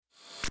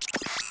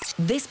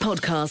This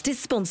podcast is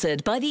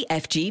sponsored by the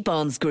FG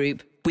Barnes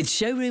Group, with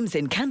showrooms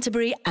in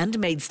Canterbury and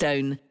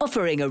Maidstone,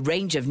 offering a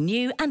range of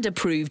new and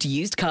approved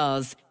used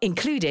cars,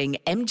 including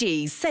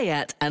MG,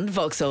 Seat and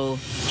Vauxhall.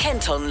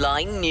 Kent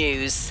Online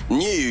News.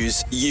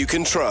 News you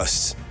can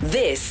trust.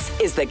 This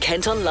is the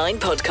Kent Online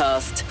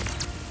Podcast.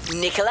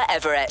 Nicola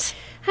Everett.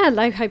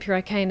 Hello, hope you're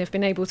okay and have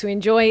been able to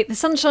enjoy the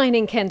sunshine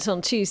in Kent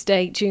on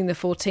Tuesday, June the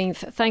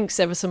 14th. Thanks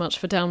ever so much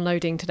for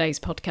downloading today's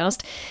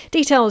podcast.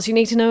 Details you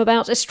need to know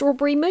about a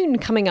strawberry moon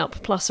coming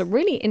up, plus a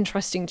really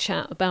interesting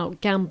chat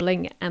about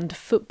gambling and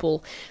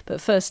football.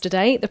 But first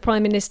today, the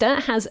Prime Minister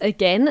has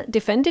again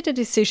defended a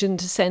decision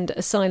to send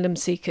asylum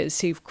seekers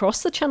who've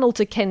crossed the Channel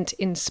to Kent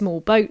in small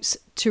boats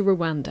to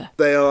Rwanda.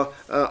 They are,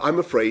 I'm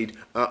afraid,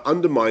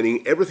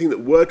 undermining everything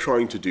that we're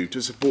trying to do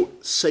to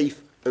support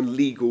safe and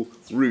legal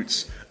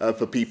routes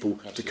for people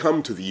to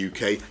come to the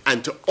UK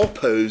and to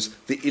oppose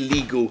the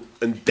illegal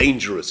and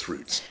dangerous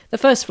routes. The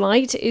first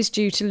flight is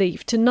due to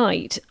leave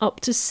tonight. Up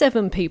to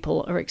 7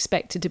 people are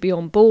expected to be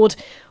on board,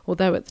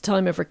 although at the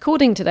time of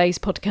recording today's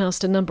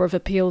podcast, a number of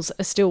appeals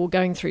are still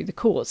going through the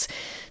courts.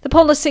 The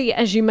policy,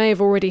 as you may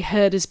have already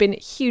heard, has been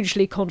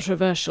hugely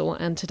controversial,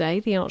 and today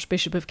the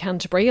Archbishop of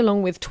Canterbury,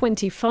 along with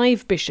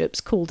 25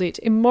 bishops, called it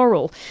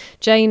immoral.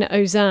 Jane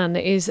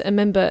Ozanne is a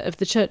member of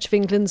the Church of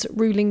England's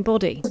ruling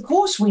body. Of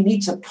course, we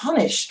need to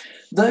punish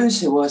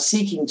those who are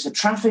seeking to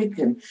traffic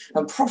and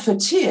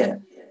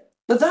profiteer.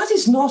 But that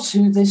is not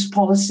who this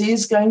policy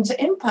is going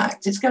to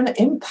impact. It's going to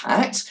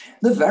impact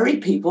the very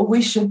people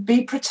we should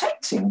be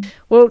protecting.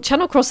 Well,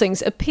 channel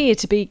crossings appear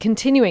to be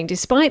continuing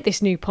despite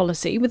this new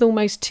policy, with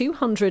almost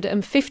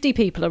 250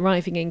 people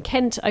arriving in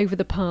Kent over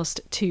the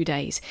past 2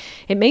 days.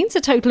 It means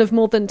a total of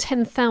more than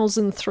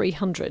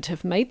 10,300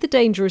 have made the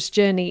dangerous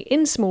journey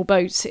in small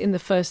boats in the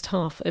first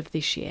half of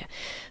this year.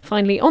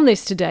 Finally, on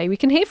this today, we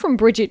can hear from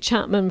Bridget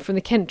Chapman from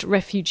the Kent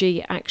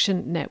Refugee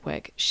Action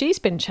Network. She's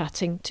been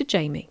chatting to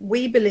Jamie.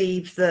 We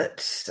believe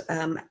that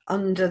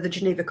under the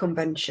Geneva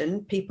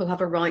Convention, people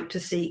have a right to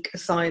seek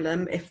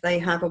asylum if they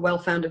have a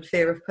well-founded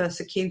fear of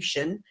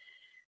persecution.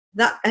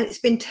 And it's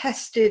been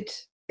tested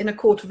in a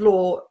court of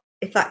law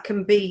if that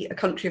can be a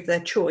country of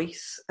their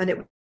choice, and it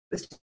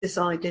was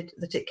decided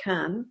that it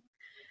can.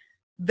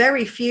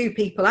 Very few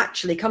people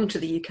actually come to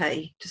the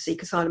UK to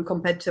seek asylum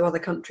compared to other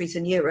countries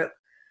in Europe,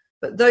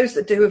 but those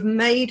that do have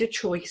made a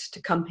choice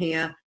to come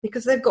here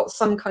because they've got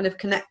some kind of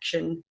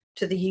connection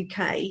to the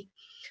UK.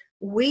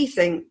 We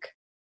think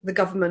the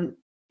government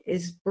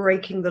is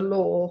breaking the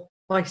law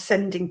by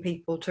sending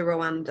people to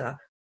Rwanda,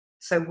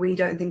 so we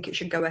don't think it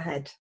should go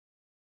ahead.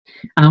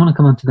 And I want to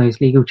come on to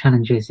those legal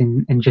challenges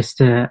in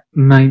just a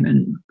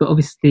moment. But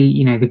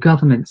obviously, the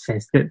government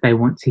says that they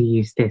want to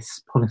use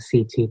this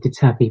policy to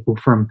deter people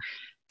from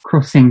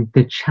crossing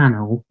the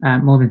Channel,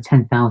 more than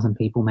 10,000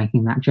 people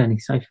making that journey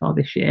so far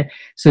this year.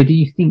 So do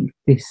you think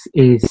this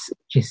is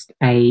just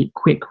a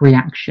quick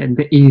reaction,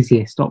 the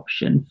easiest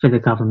option for the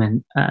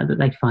government that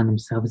they find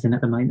themselves in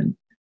at the moment?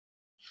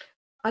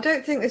 I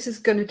don't think this is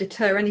going to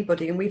deter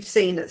anybody. And we've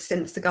seen that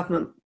since the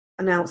government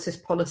announced this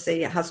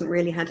policy, it hasn't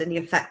really had any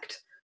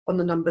effect on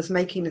the numbers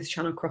making this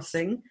channel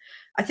crossing.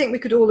 I think we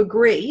could all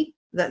agree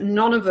that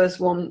none of us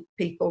want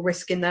people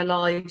risking their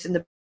lives in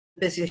the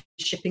busiest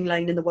shipping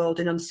lane in the world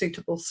in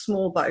unsuitable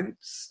small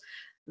boats.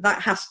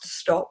 That has to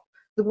stop.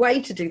 The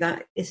way to do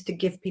that is to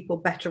give people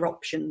better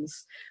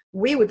options.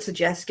 We would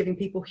suggest giving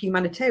people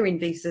humanitarian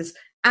visas,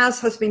 as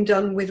has been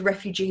done with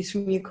refugees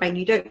from Ukraine.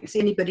 You don't see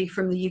anybody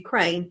from the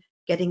Ukraine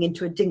getting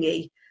into a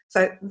dinghy.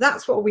 So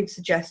that's what we'd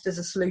suggest as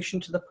a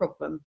solution to the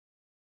problem.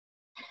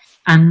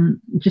 And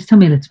just tell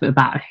me a little bit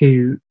about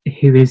who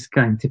is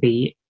going to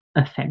be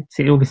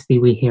affected. Obviously,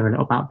 we hear a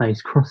lot about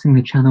those crossing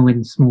the Channel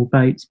in small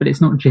boats, but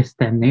it's not just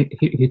them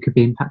who could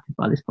be impacted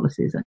by this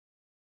policy, is it?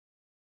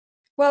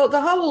 Well,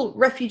 the whole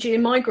refugee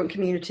and migrant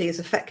community is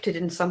affected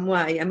in some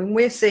way. I mean,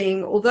 we're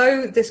seeing,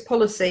 although this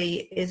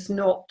policy is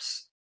not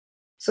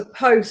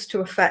supposed to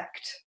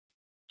affect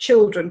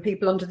children,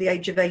 people under the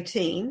age of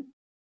 18,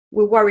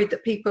 we're worried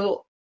that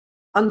people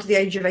under the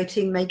age of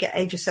 18 may get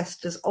age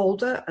assessed as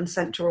older and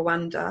sent to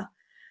Rwanda.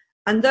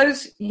 And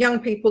those young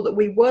people that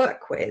we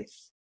work with,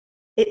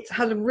 it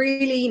has a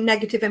really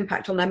negative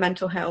impact on their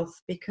mental health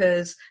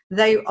because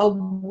they are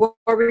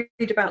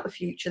worried about the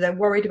future. They're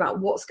worried about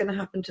what's going to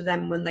happen to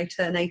them when they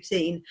turn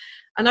 18.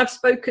 And I've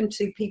spoken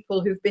to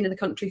people who've been in the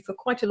country for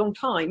quite a long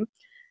time,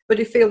 but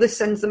who feel this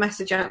sends the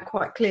message out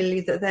quite clearly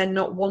that they're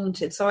not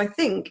wanted. So I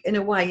think, in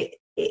a way,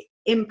 it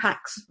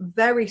impacts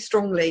very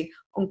strongly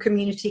on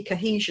community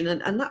cohesion.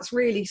 And that's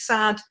really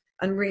sad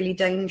and really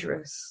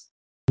dangerous.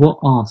 What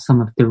are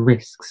some of the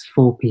risks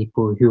for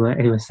people who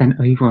are sent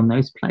over on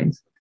those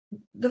planes?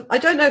 I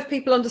don't know if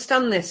people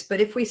understand this, but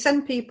if we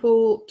send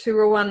people to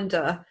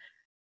Rwanda,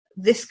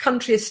 this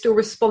country is still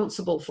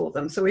responsible for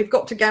them. So we've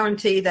got to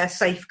guarantee their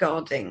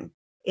safeguarding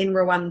in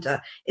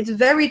Rwanda. It's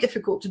very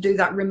difficult to do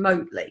that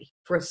remotely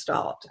for a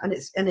start, and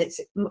it's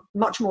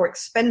much more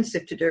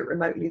expensive to do it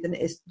remotely than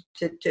it is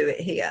to do it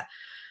here.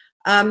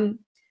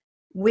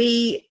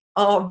 We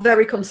are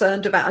very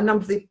concerned about a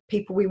number of the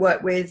people we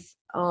work with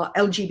are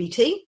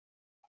LGBT.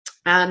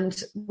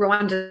 And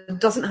Rwanda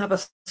doesn't have a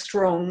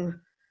strong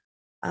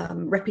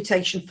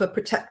reputation for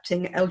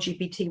protecting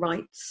LGBT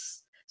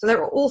rights. So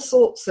there are all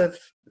sorts of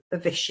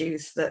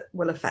issues that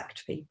will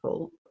affect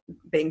people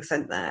being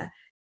sent there.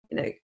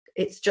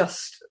 It's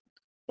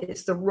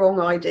the wrong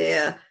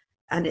idea,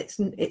 and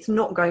it's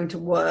not going to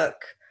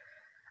work.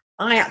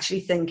 I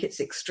actually think it's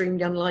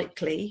extremely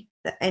unlikely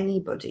that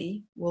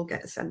anybody will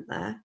get sent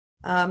there.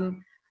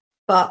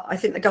 But I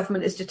think the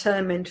government is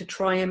determined to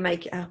try and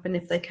make it happen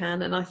if they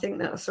can. And I think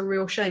that's a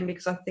real shame,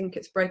 because I think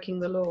it's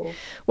breaking the law.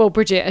 Well,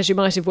 Bridget, as you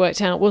might have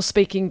worked out, was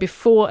speaking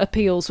before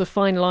appeals were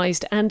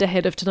finalised and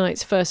ahead of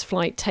tonight's first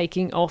flight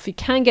taking off. You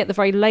can get the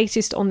very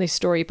latest on this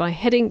story by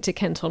heading to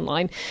Kent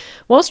Online.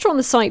 Whilst you're on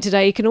the site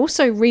today, you can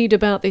also read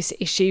about this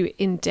issue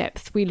in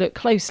depth. We look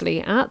closely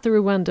at the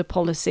Rwanda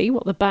policy,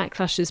 what the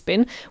backlash has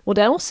been, what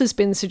else has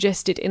been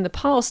suggested in the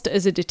past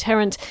as a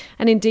deterrent,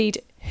 and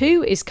indeed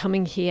who is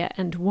coming here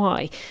and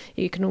why.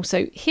 You can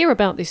also hear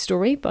about this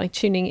story by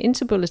tuning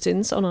into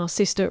bulletins on our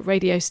sister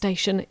radio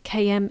station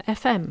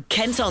KMFM.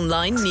 Kent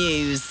Online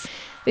News.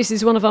 This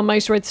is one of our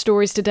most read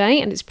stories today,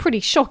 and it's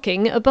pretty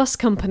shocking. A bus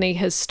company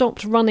has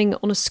stopped running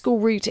on a school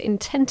route in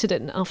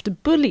Tenterden after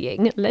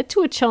bullying led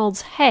to a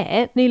child's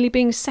hair nearly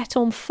being set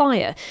on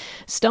fire.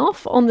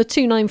 Staff on the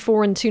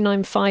 294 and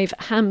 295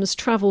 Hams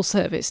travel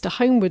service to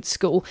Homewood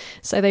School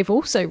say they've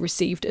also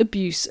received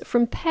abuse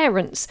from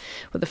parents.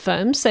 Well, the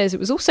firm says it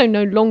was also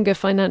no longer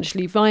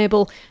financially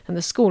viable, and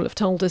the school have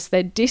told us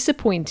they're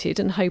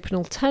disappointed and hope an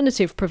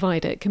alternative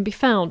provider can be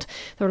found.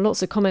 There are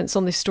lots of comments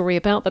on this story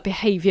about the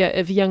behaviour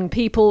of young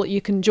people.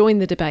 You can join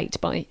the debate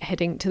by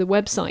heading to the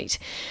website.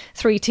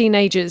 3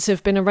 teenagers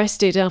have been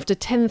arrested after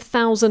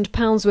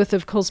 £10,000 worth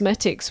of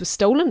cosmetics was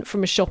stolen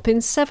from a shop in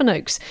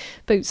Sevenoaks.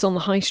 Boots on the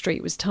High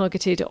Street was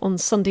targeted on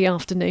Sunday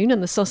afternoon,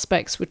 and the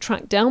suspects were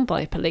tracked down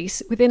by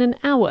police within an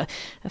hour.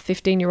 A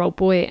 15-year-old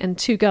boy and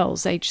 2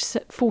 girls aged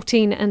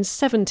 14 and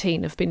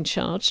 17 have been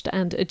charged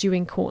and are due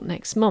in court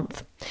next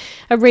month.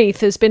 A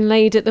wreath has been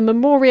laid at the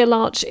Memorial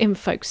Arch in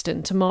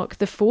Folkestone to mark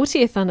the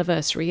 40th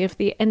anniversary of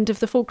the end of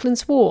the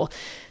Falklands War.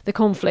 The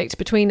conflict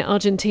between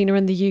Argentina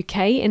and the UK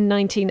in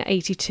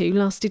 1982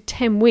 lasted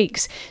 10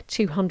 weeks.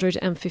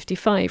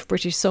 255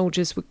 British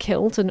soldiers were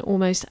killed and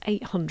almost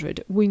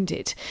 800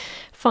 wounded.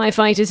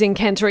 Firefighters in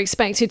Kent are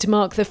expected to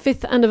mark the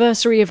 5th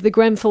anniversary of the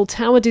Grenfell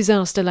Tower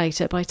disaster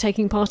later by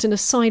taking part in a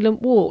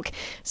silent walk.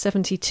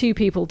 72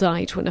 people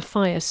died when a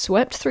fire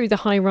swept through the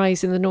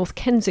high-rise in the North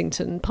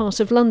Kensington part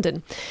of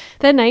London.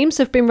 Their names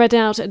have been read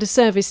out at a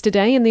service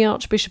today, and the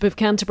Archbishop of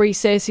Canterbury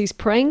says he's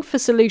praying for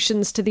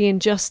solutions to the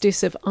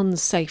injustice of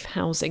unsafe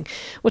housing.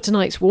 Well,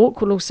 tonight's walk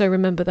will also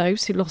remember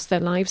those who lost their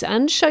lives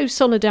and show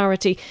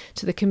solidarity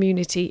to the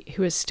community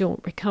who is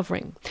still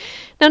recovering.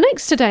 Now,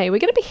 next today, we're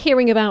going to be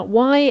hearing about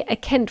why a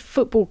Kent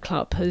Football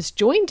Club has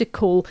joined a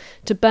call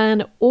to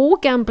ban all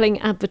gambling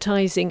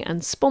advertising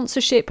and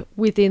sponsorship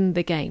within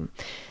the game.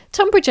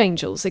 Tunbridge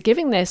Angels are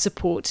giving their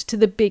support to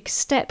the Big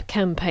Step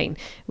campaign,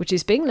 which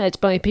is being led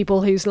by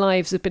people whose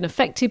lives have been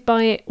affected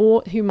by it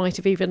or who might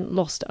have even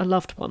lost a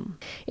loved one.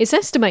 It's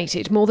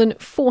estimated more than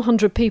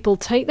 400 people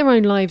take their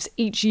own lives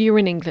each year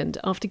in England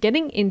after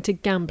getting into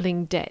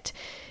gambling debt.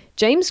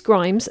 James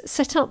Grimes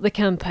set up the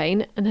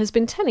campaign and has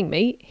been telling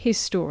me his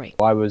story.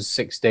 I was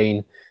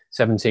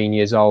 17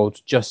 years old,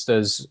 just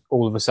as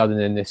all of a sudden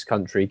in this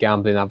country,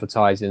 gambling,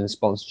 advertising and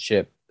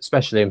sponsorship,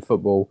 especially in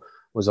football,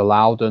 was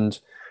allowed. And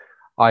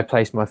I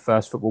placed my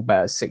first football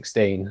bet at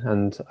 16.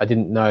 And I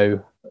didn't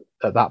know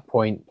at that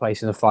point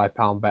placing a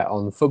 £5 bet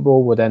on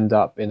football would end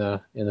up in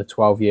a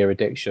 12-year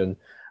addiction.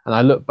 And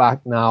I look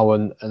back now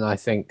and I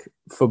think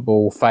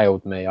football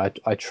failed me.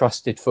 I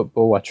trusted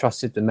football. I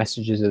trusted the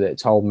messages that it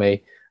told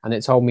me, and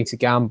it told me to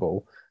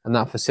gamble. And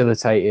that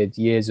facilitated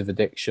years of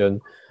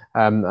addiction.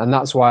 And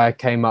that's why I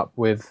came up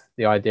with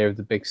the idea of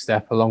the Big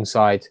Step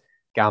alongside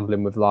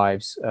Gambling with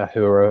Lives,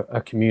 who are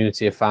a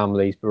community of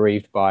families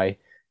bereaved by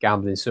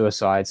gambling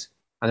suicides.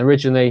 And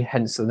originally,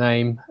 hence the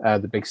name,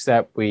 the Big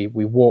Step, we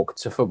walk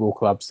to football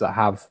clubs that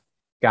have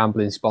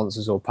gambling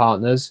sponsors or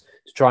partners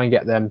to try and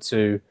get them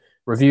to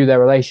review their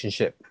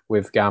relationship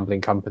with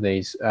gambling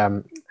companies.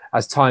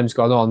 As time's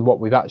gone on, what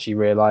we've actually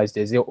realised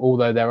is,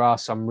 although there are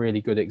some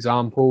really good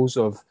examples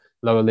of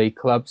lower league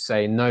clubs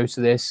saying no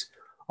to this,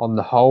 on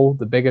the whole,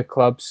 the bigger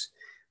clubs,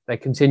 they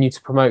continue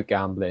to promote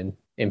gambling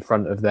in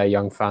front of their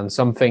young fans,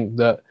 something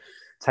that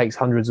takes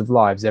hundreds of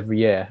lives every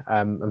year.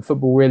 And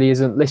football really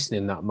isn't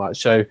listening that much.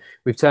 So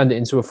we've turned it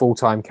into a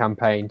full-time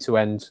campaign to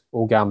end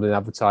all gambling,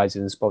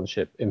 advertising and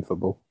sponsorship in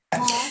football.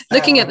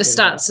 Looking at the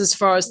stats as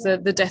far as the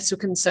deaths are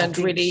concerned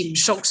really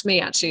shocks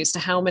me actually as to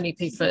how many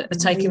people are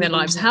taking their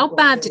lives. How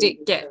bad did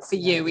it get for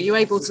you? Were you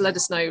able to let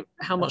us know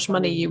how much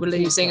money you were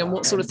losing and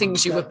what sort of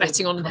things you were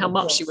betting on and how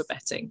much you were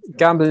betting?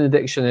 Gambling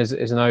addiction is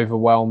an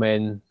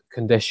overwhelming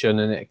condition,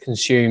 and it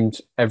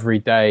consumed every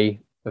day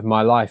of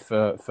my life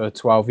for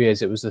 12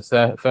 years. It was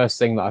the first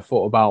thing that I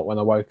thought about when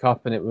I woke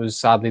up, and it was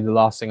sadly the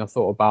last thing I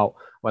thought about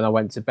when I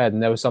went to bed.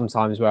 And there were some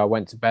times where I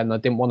went to bed and I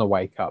didn't want to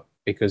wake up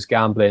because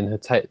gambling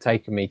had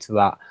taken me to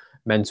that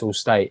mental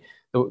state.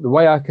 The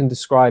way I can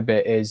describe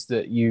it is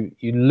that you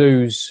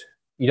lose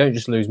you don't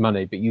just lose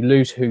money, but you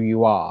lose who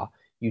you are.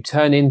 You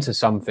turn into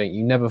something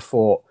you never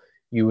thought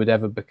you would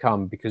ever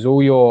become, because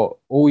all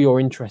you're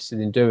interested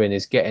in doing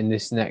is getting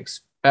this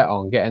next bet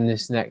on, getting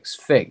this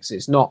next fix.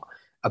 It's not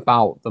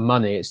about the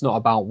money. It's not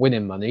about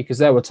winning money, because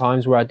there were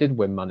times where I did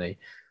win money,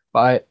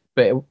 but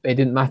it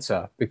didn't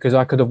matter, because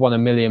I could have won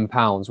 £1 million.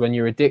 When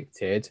you're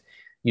addicted,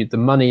 the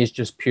money is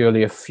just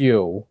purely a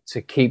fuel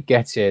to keep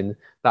getting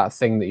that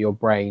thing that your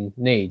brain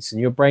needs.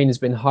 And your brain has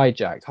been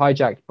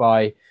hijacked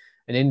by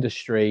an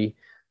industry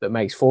that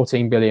makes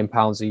 £14 billion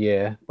a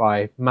year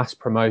by mass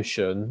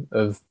promotion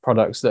of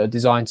products that are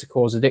designed to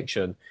cause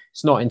addiction.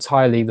 It's not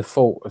entirely the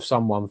fault of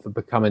someone for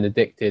becoming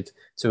addicted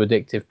to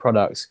addictive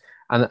products.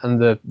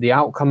 And the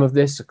outcome of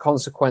this, the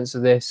consequence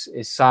of this,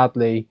 is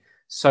sadly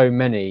so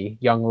many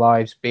young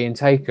lives being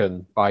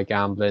taken by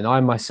gambling. I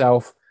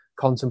myself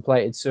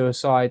contemplated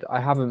suicide.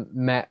 I haven't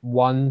met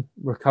one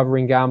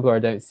recovering gambler, I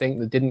don't think,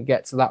 that didn't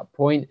get to that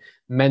point.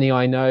 Many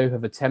I know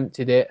have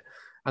attempted it.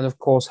 And of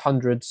course,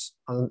 hundreds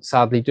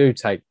sadly do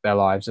take their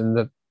lives.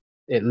 And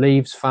it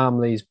leaves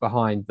families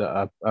behind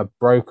that are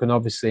broken,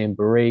 obviously, and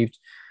bereaved,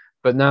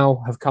 but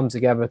now have come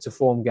together to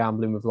form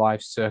Gambling with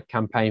Lives to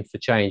campaign for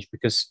change,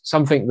 because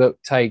something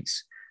that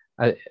takes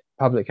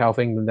Public Health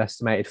England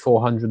estimated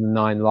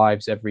 409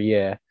 lives every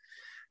year,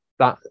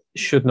 that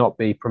should not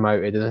be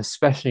promoted, and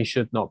especially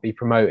should not be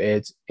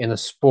promoted in a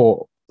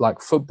sport like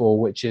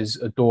football, which is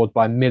adored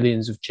by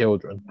millions of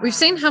children. We've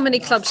seen how many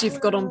clubs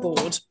you've got on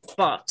board,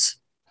 but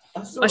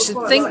I should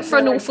think for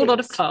an awful lot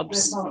of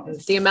clubs,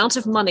 the amount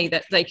of money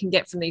that they can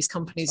get from these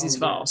companies is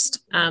vast,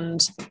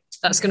 and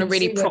that's going to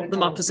really prop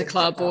them up as a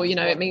club, or,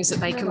 it means that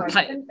they can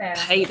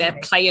pay their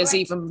players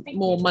even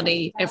more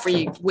money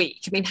every week.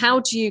 I mean, how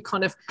do you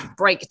kind of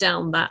break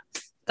down that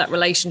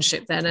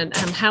relationship then, and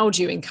how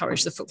do you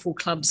encourage the football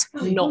clubs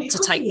not to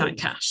take that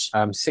cash?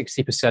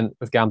 60%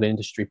 of gambling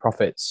industry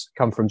profits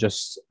come from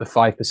just the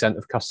 5%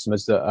 of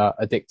customers that are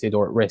addicted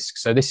or at risk.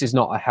 So this is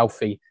not a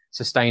healthy,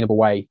 sustainable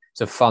way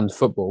to fund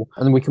football.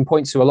 And we can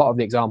point to a lot of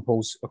the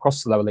examples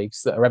across the lower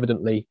leagues that are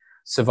evidently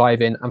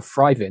surviving and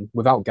thriving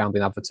without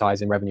gambling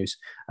advertising revenues.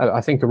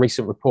 I think a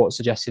recent report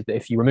suggested that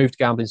if you removed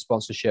gambling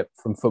sponsorship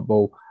from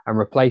football and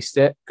replaced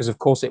it, because of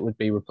course it would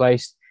be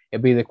replaced,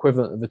 it'd be the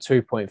equivalent of a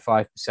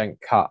 2.5%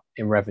 cut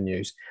in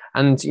revenues.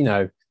 And,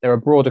 there are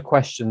broader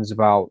questions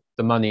about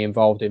the money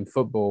involved in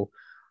football.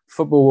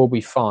 Football will be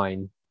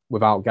fine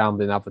without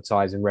gambling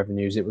advertising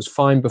revenues. It was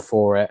fine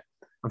before it.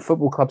 And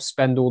football clubs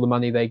spend all the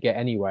money they get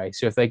anyway.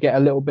 So if they get a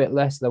little bit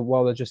less,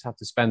 they'll just have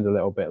to spend a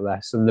little bit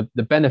less. And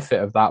the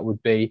benefit of that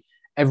would be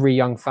every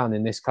young fan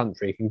in this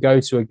country can go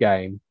to a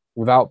game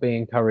without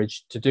being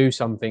encouraged to do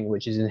something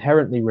which is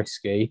inherently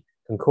risky,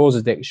 can cause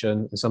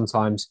addiction, and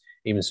sometimes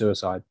even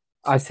suicide.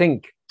 I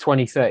think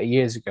 20, 30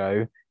 years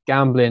ago,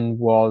 gambling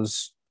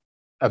was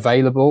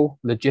available,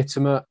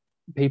 legitimate.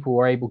 People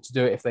were able to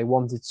do it if they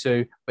wanted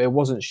to, but it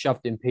wasn't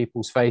shoved in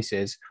people's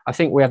faces. I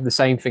think we have the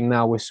same thing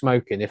now with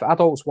smoking. If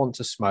adults want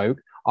to smoke,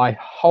 I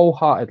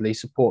wholeheartedly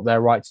support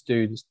their right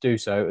to do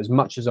so, as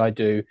much as I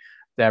do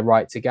their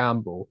right to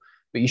gamble.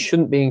 But you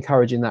shouldn't be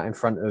encouraging that in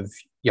front of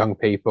young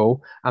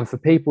people. And for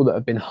people that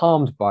have been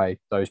harmed by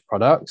those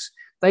products,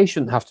 they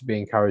shouldn't have to be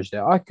encouraged.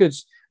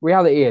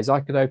 Reality is,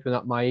 I could open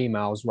up my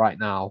emails right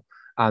now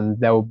and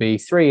there will be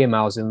 3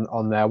 emails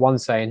on there, one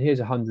saying, here's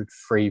 100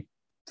 free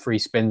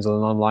spins on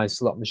an online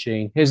slot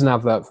machine. Here's an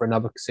advert for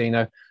another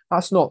casino.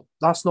 That's not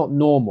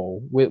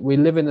normal. We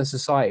live in a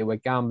society where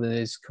gambling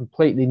is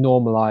completely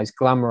normalized,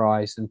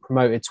 glamorized, and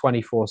promoted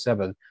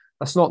 24/7.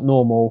 That's not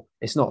normal.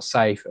 It's not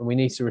safe. And we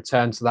need to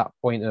return to that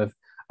point of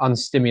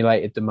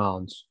unstimulated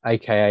demand,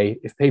 aka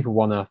if people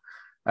want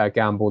to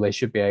gamble, they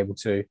should be able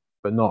to,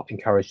 but not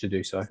encouraged to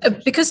do so.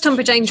 Because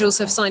Tunbridge Angels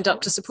have signed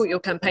up to support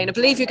your campaign, I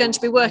believe you're going to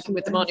be working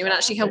with them, aren't you, and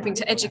actually helping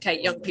to educate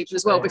young people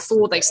as well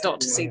before they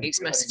start to see these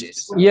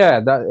messages?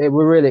 Yeah,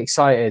 we're really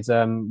excited.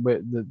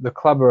 The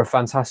club are a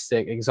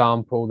fantastic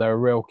example. They're a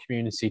real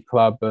community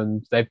club,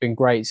 and they've been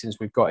great since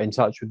we've got in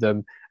touch with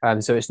them.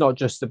 So it's not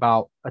just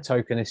about a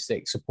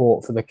tokenistic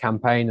support for the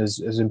campaign,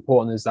 as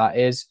important as that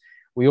is.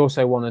 We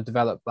also want to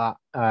develop that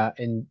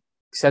in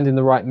sending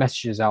the right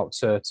messages out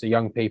to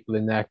young people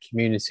in their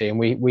community. And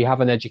we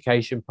have an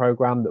education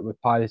program that we're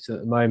piloting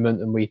at the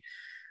moment, and we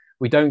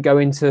don't go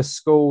into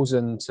schools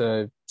and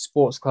to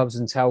sports clubs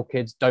and tell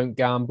kids don't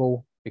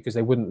gamble, because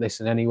they wouldn't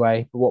listen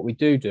anyway. But what we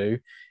do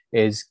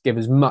is give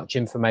as much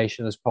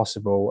information as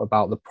possible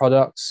about the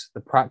products, the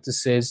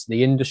practices,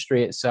 the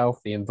industry itself,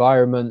 the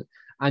environment,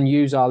 and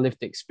use our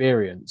lived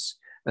experience.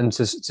 And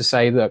to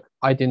say, look,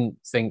 I didn't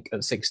think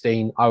at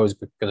 16 I was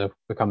going to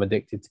become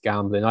addicted to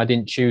gambling. I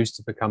didn't choose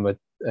to become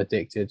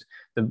addicted.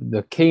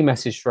 The key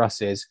message for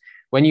us is,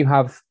 when you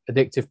have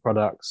addictive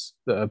products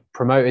that are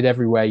promoted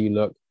everywhere you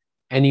look,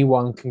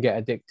 anyone can get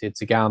addicted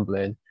to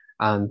gambling.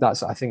 And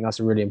I think that's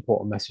a really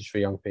important message for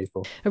young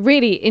people. A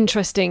really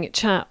interesting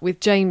chat with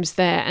James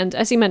there. And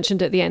as he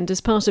mentioned at the end, as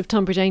part of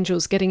Tunbridge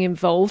Angels getting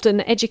involved, an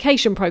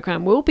education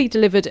programme will be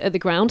delivered at the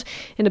ground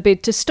in a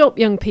bid to stop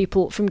young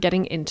people from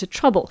getting into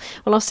trouble.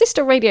 Well, our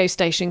sister radio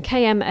station,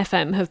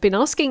 KMFM, have been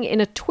asking in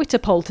a Twitter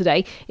poll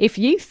today if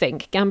you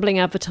think gambling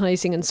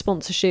advertising and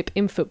sponsorship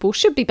in football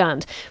should be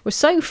banned. Well,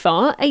 so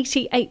far,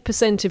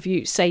 88% of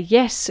you say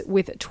yes,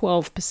 with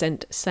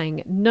 12%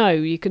 saying no.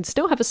 You can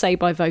still have a say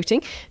by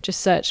voting.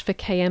 Just search for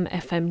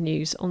KMFM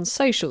News on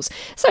socials.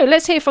 So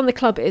let's hear from the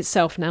club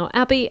itself now.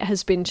 Abby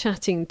has been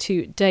chatting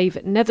to Dave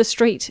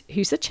Netherstreet,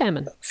 who's the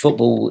chairman.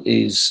 Football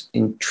is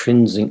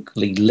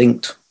intrinsically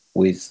linked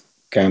with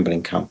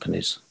gambling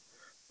companies.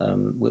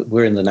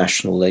 We're in the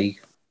National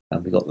League,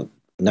 and we've got the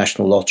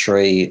National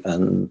Lottery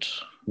and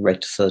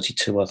Red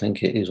 32, I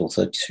think it is, or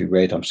 32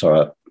 Red, I'm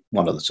sorry,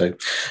 one of the two,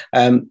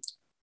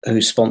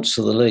 who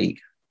sponsor the league.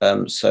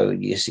 So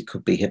yes, it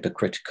could be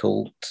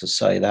hypocritical to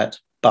say that,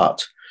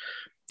 but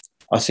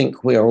I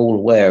think we are all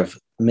aware of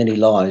many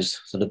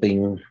lives that have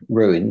been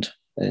ruined.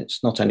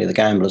 It's not only the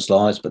gamblers'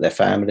 lives, but their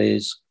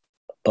families,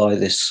 by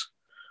this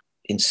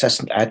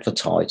incessant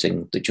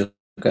advertising that you're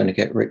going to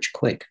get rich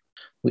quick,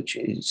 which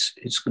is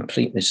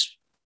complete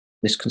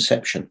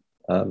misconception.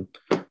 I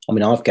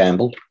mean, I've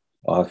gambled.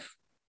 I've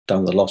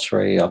done the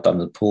lottery. I've done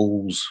the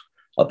pools.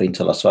 I've been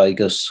to Las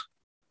Vegas,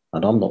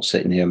 and I'm not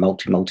sitting here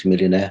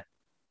multi-millionaire.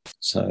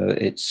 So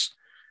it's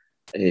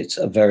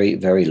a very,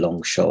 very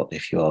long shot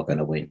if you are going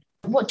to win.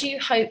 What do you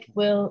hope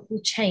will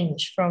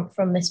change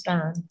from this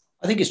ban?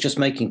 I think it's just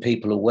making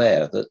people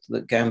aware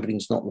that gambling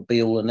is not the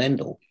be-all and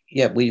end-all.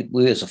 Yeah, we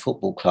as a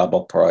football club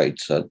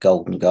operate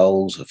golden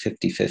goals, a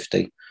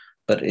 50-50,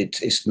 but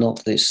it's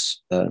not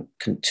this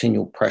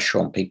continual pressure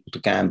on people to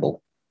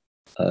gamble.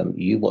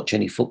 You watch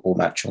any football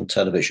match on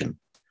television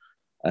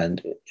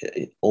and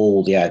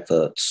all the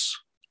adverts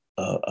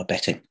are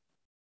betting.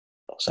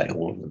 I'll say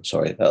all of them,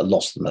 sorry, a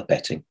lot of them are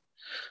betting.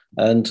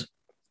 And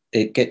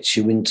it gets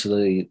you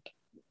into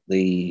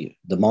the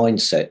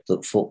mindset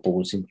that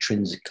football is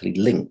intrinsically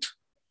linked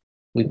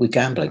with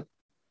gambling.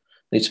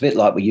 It's a bit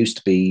like we used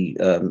to be,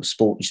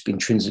 sport used to be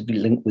intrinsically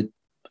linked with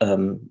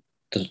the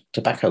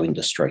tobacco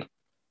industry.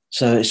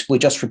 So we're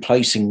just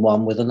replacing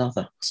one with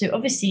another. So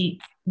obviously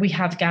we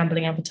have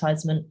gambling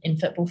advertisement in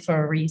football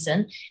for a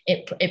reason.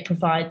 It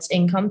provides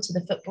income to the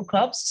football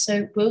clubs.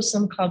 So will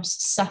some clubs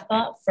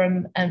suffer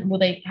from, and will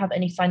they have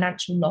any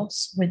financial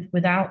loss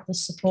without the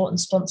support and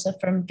sponsor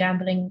from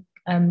gambling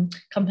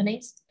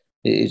companies?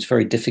 It's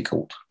very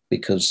difficult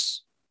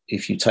because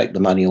if you take the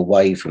money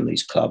away from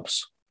these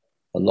clubs,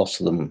 a lot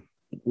of them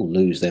will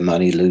lose their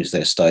money, lose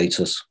their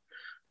status,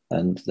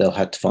 and they'll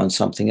have to find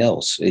something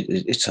else.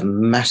 It's a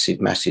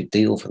massive, massive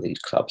deal for these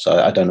clubs.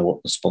 I don't know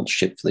what the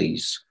sponsorship for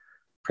these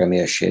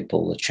Premiership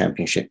or the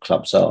Championship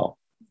clubs are,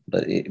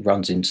 but it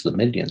runs into the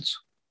millions.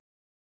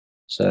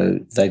 So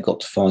they've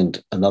got to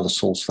find another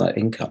source for that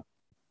income.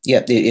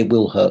 Yeah, it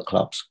will hurt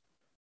clubs,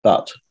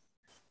 but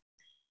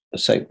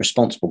let's say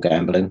responsible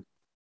gambling,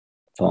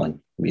 fine.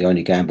 You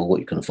only gamble what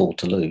you can afford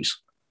to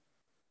lose.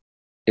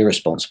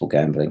 Irresponsible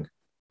gambling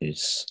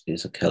is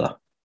a killer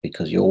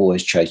because you're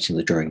always chasing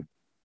the dream.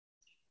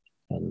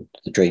 And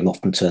the dream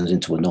often turns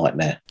into a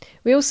nightmare.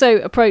 We also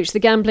approached the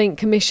Gambling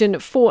Commission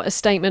for a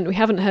statement. We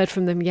haven't heard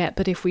from them yet,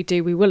 but if we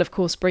do, we will, of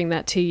course, bring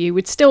that to you.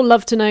 We'd still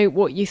love to know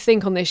what you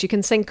think on this. You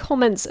can send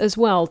comments as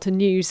well to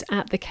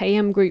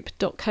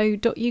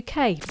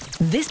news@thekmgroup.co.uk.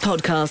 This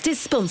podcast is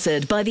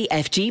sponsored by the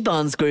FG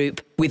Barnes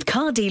Group, with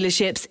car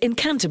dealerships in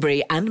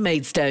Canterbury and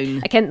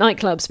Maidstone. A Kent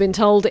nightclub's been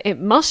told it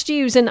must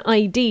use an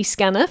ID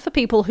scanner for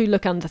people who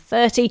look under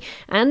 30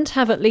 and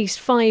have at least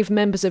 5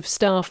 members of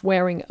staff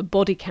wearing a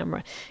body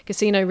camera.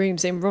 Casino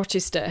rooms in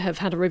Rochester have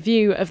had a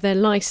review of their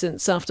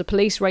licence after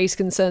police raised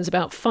concerns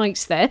about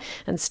fights there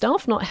and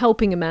staff not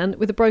helping a man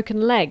with a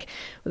broken leg.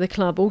 The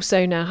club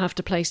also now have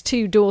to place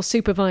 2 door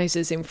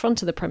supervisors in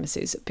front of the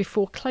premises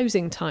before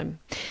closing time.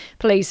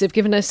 Police have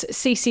given us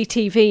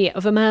CCTV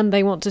of a man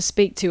they want to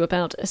speak to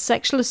about a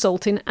sexual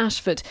assault in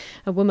Ashford.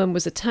 A woman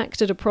was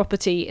attacked at a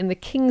property in the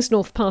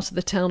Kingsnorth part of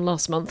the town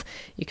last month.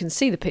 You can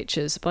see the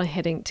pictures by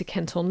heading to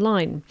Kent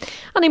Online.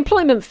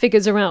 Unemployment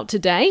figures are out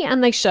today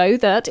and they show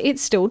that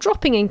it's still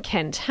dropping in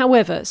Kent.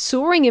 However,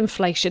 soaring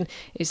inflation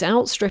is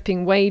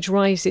outstripping wage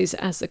rises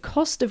as the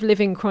cost of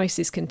living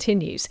crisis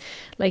continues.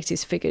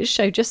 Latest figures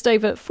show just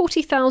over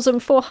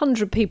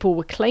 40,400 people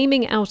were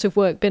claiming out of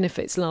work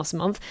benefits last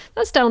month.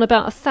 That's down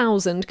about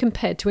 1,000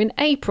 compared to in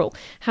April.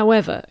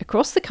 However,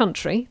 across the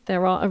country,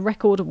 there are a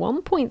record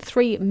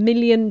 1.3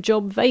 million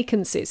job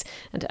vacancies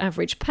and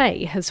average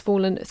pay has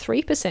fallen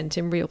 3%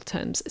 in real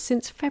terms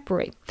since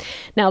February.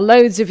 Now,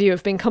 loads of you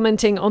have been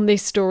commenting on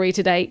this story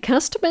today.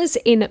 Customers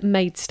in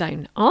Maidstone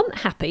Maidstone aren't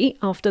happy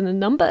after the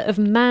number of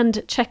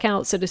manned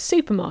checkouts at a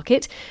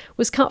supermarket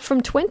was cut from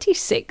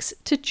 26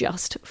 to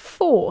just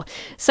 4.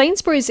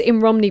 Sainsbury's in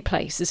Romney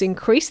Place has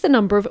increased the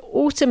number of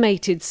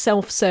automated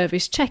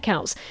self-service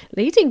checkouts,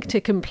 leading to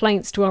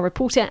complaints to our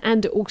reporter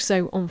and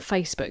also on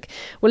Facebook.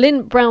 Well,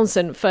 Lynn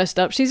Brownson, first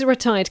up, she's a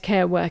retired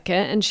care worker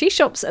and she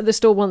shops at the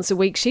store once a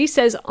week. She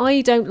says,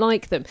 I don't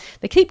like them.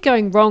 They keep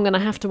going wrong and I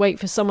have to wait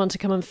for someone to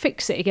come and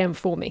fix it again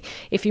for me.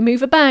 If you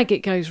move a bag,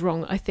 it goes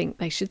wrong. I think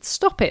they should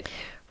stop it.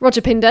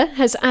 Roger Pinder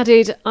has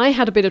added, I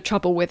had a bit of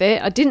trouble with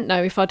it. I didn't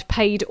know if I'd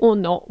paid or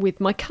not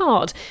with my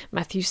card.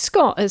 Matthew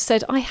Scott has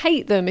said, I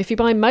hate them. If you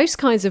buy most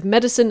kinds of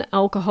medicine,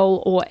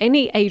 alcohol or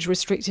any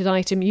age-restricted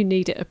item, you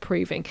need it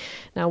approving.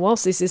 Now,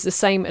 whilst this is the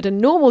same at a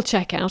normal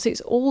checkout,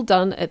 it's all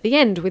done at the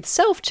end. With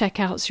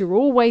self-checkouts, you're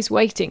always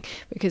waiting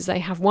because they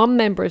have one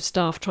member of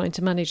staff trying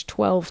to manage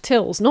 12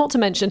 tills, not to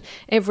mention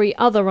every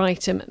other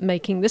item,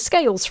 making the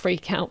scales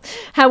freak out.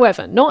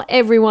 However, not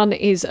everyone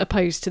is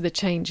opposed to the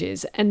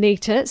changes.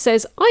 Anita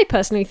says, I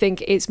personally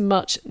think it's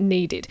much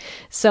needed.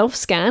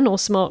 Self-scan or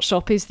smart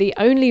shop is the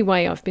only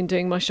way I've been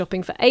doing my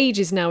shopping for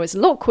ages now. It's a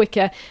lot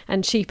quicker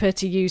and cheaper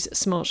to use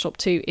smart shop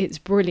too. It's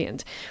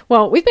brilliant.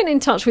 Well, we've been in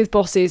touch with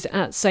bosses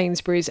at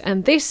Sainsbury's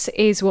and this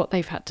is what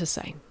they've had to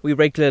say. We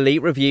regularly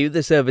review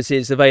the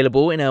services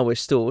available in our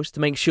stores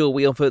to make sure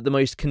we offer the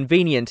most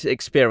convenient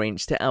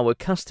experience to our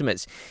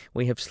customers.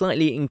 We have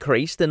slightly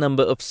increased the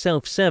number of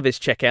self-service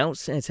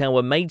checkouts at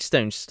our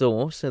Maidstone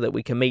store so that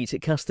we can meet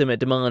customer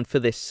demand for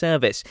this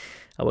service.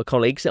 Our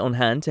colleagues are on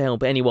hand to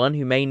help anyone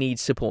who may need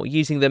support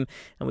using them,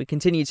 and we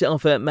continue to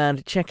offer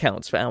manned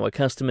checkouts for our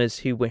customers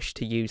who wish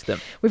to use them.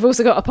 We've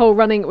also got a poll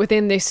running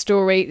within this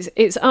story.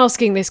 It's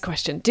asking this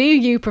question: do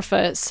you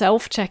prefer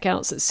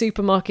self-checkouts at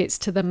supermarkets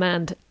to the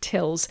manned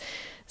tills?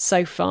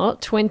 So far,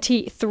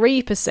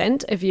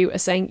 23% of you are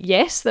saying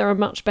yes, they're a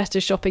much better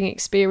shopping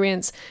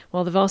experience,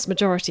 while the vast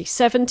majority,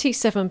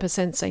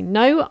 77%, say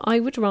no,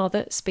 I would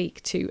rather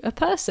speak to a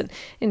person.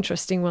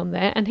 Interesting one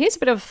there. And here's a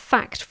bit of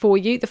fact for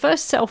you. The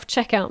first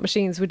self-checkout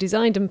machines were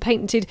designed and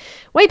patented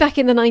way back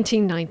in the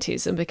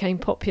 1990s and became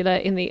popular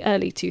in the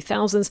early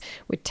 2000s,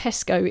 with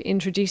Tesco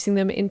introducing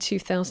them in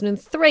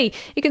 2003.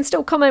 You can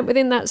still comment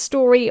within that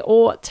story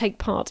or take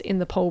part in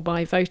the poll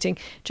by voting.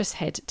 Just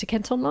head to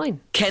Kent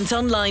Online. Kent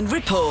Online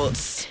reports.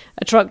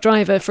 A truck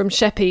driver from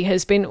Sheppey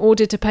has been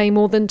ordered to pay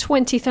more than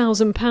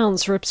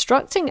 £20,000 for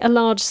obstructing a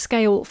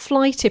large-scale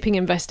fly-tipping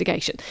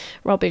investigation.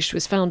 Rubbish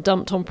was found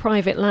dumped on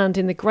private land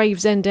in the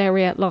Gravesend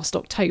area last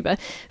October.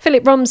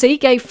 Philip Rumsey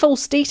gave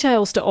false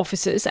details to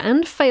officers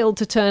and failed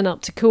to turn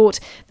up to court.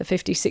 The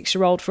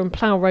 56-year-old from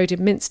Plough Road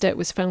in Minster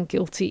was found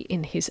guilty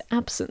in his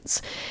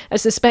absence. A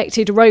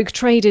suspected rogue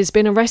trader has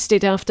been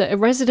arrested after a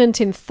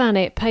resident in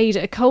Thanet paid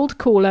a cold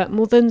caller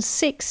more than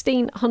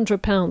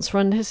 £1,600 for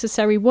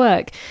unnecessary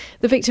work.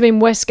 The victim in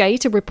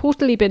Westgate had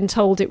reportedly been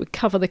told it would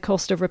cover the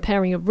cost of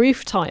repairing a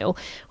roof tile.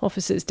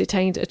 Officers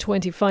detained a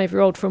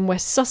 25-year-old from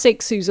West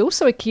Sussex who's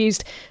also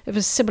accused of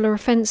a similar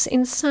offence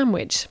in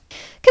Sandwich.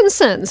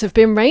 Concerns have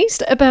been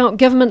raised about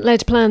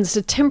government-led plans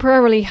to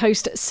temporarily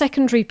host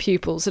secondary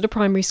pupils at a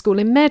primary school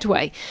in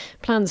Medway.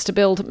 Plans to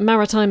build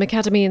Maritime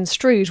Academy in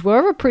Strood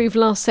were approved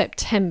last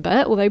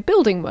September, although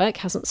building work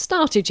hasn't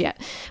started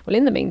yet. Well,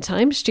 in the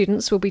meantime,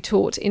 students will be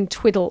taught in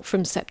Twiddle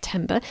from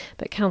September,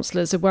 but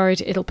counsellors are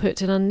worried it'll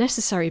put an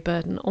unnecessary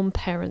burden on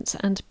parents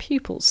and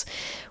pupils.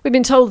 We've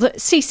been told that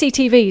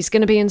CCTV is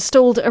going to be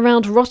installed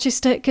around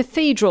Rochester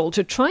Cathedral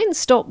to try and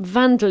stop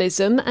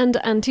vandalism and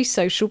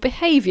antisocial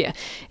behaviour.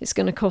 It's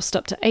going to cost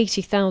up to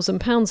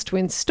 £80,000 to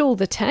install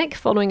the tech,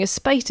 following a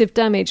spate of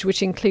damage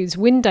which includes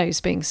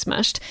windows being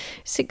smashed.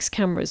 6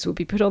 cameras will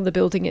be put on the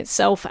building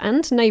itself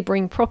and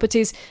neighbouring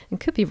properties and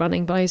could be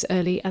running by as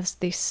early as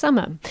this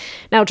summer.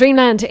 Now,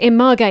 Dreamland in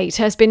Margate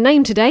has been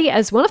named today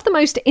as one of the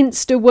most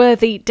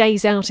Insta-worthy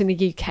days out in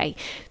the UK.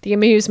 The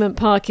amusement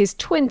park is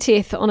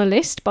 20th on a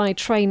list by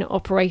train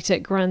operator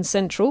Grand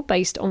Central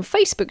based on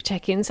Facebook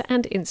check-ins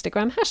and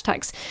Instagram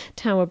hashtags.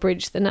 Tower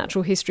Bridge, the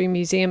Natural History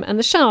Museum and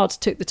the Shard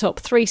took the top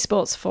 3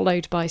 spots,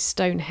 followed by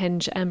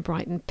Stonehenge and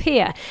Brighton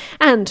Pier.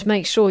 And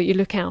make sure you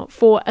look out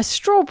for a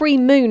strawberry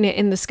moon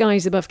in the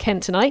skies above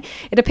Kent tonight.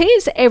 It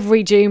appears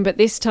every June, but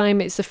this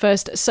time it's the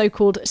first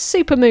so-called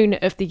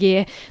supermoon of the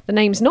year. The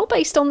name's not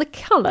based on the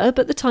colour,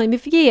 but the time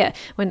of year,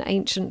 when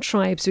ancient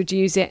tribes would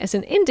use it as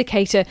an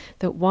indicator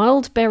that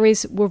wild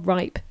berries were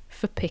ripe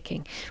for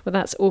picking. Well,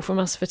 that's all from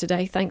us for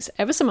today. Thanks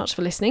ever so much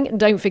for listening. And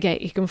don't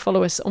forget, you can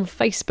follow us on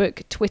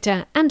Facebook,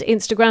 Twitter and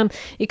Instagram.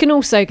 You can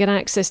also get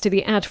access to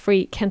the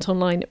ad-free Kent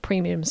Online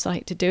premium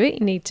site. To do it,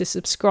 you need to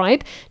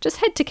subscribe. Just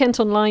head to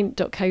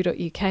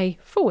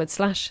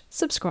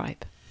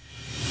kentonline.co.uk/subscribe.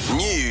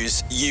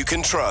 News you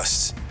can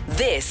trust.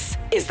 This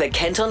is the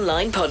Kent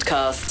Online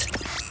Podcast.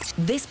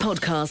 This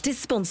podcast is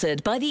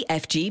sponsored by the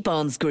FG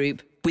Barnes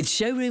Group, with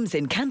showrooms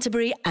in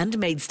Canterbury and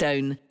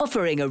Maidstone,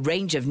 offering a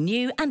range of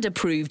new and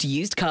approved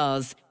used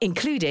cars,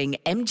 including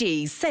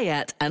MG,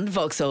 Seat and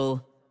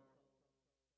Vauxhall.